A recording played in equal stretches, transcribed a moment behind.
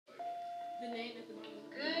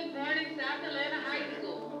Good morning, South Atlanta High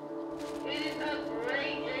School. It is a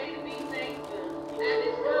great day to be thankful. At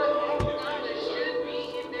this time, all scholars should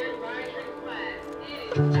be in their advisory class.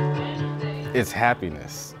 It is Wednesday. It's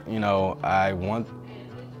happiness. You know, I want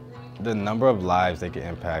the number of lives they can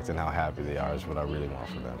impact and how happy they are is what I really want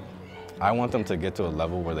for them. I want them to get to a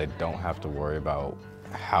level where they don't have to worry about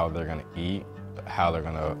how they're gonna eat, how they're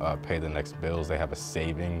gonna pay the next bills. They have a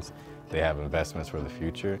savings, they have investments for the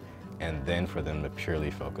future, and then for them to purely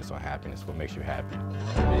focus on happiness, what makes you happy.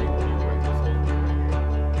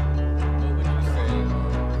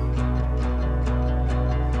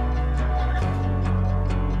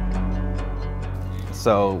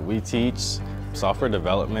 So we teach software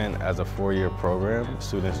development as a 4-year program.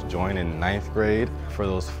 Students join in 9th grade. For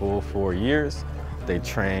those full 4 years, they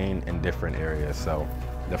train in different areas. So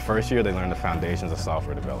the first year, they learn the foundations of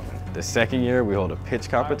software development. The second year, we hold a pitch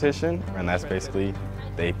competition, and that's basically,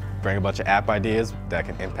 they bring a bunch of app ideas that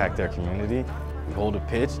can impact their community. We hold a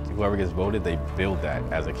pitch, whoever gets voted, they build that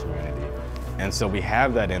as a community. And so we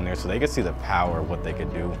have that in there so they can see the power of what they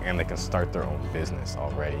could do, and they can start their own business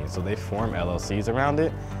already. And so they form LLCs around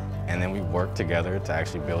it, and then we work together to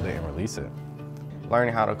actually build it and release it.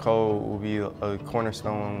 Learning how to code will be a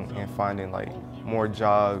cornerstone in finding more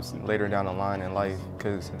jobs later down the line in life,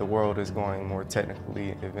 because the world is going more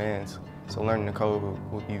technically advanced. So learning to code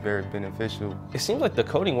will be very beneficial. It seems like the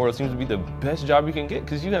coding world seems to be the best job you can get,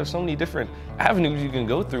 because you have so many different avenues you can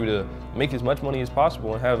go through to make as much money as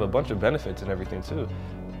possible and have a bunch of benefits and everything too.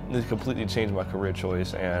 This completely changed my career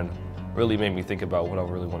choice and really made me think about what I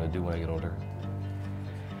really want to do when I get older.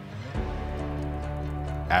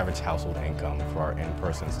 Average household income for our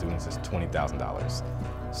in-person students is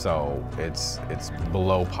 $20,000. So it's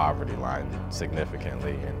below poverty line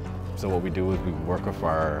significantly. And so what we do is we work with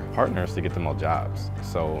our partners to get them all jobs.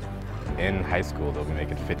 So in high school, they'll be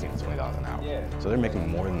making $15 to $20 an hour. So they're making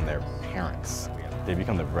more than their parents. They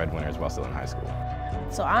become the breadwinners while still in high school.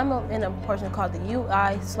 So I'm in a portion called the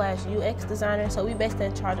UI/UX designer. So we basically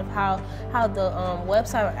in charge of how the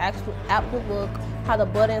website or actual app would look, how the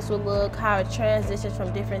buttons would look, how it transitions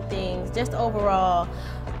from different things, just overall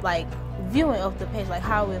viewing of the page,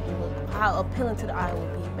 how it would look, how appealing to the eye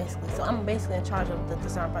would be basically. So I'm basically in charge of the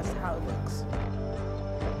design process, how it looks.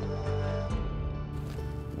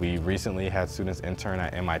 We recently had students intern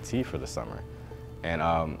at MIT for the summer. And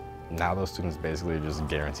now those students basically are just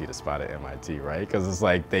guaranteed a spot at MIT, right? Because it's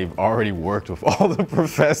like they've already worked with all the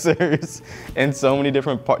professors in so many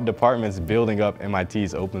different departments building up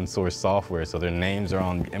MIT's open source software. So their names are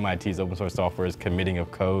on MIT's open source software's committing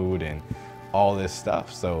of code and all this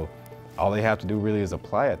stuff. So all they have to do really is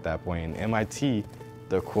apply at that point. And MIT,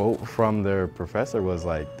 the quote from their professor was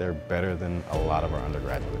they're better than a lot of our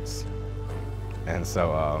undergraduates. And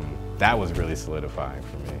so that was really solidifying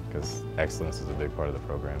for me, because excellence is a big part of the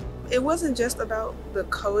program. It wasn't just about the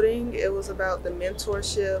coding, it was about the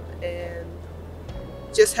mentorship and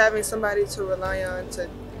just having somebody to rely on to,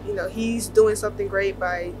 he's doing something great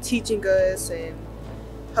by teaching us and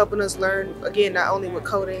helping us learn, again, not only with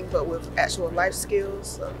coding, but with actual life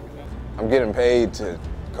skills. So. I'm getting paid to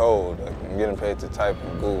code, I'm getting paid to type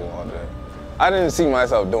in Google all day. I didn't see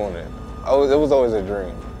myself doing it. It was always a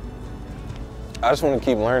dream. I just want to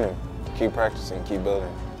keep learning, keep practicing, keep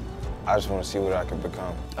building. I just want to see what I can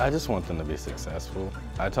become. I just want them to be successful.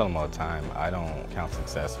 I tell them all the time, I don't count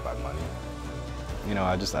success by money.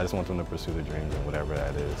 I just want them to pursue their dreams and whatever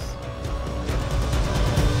that is.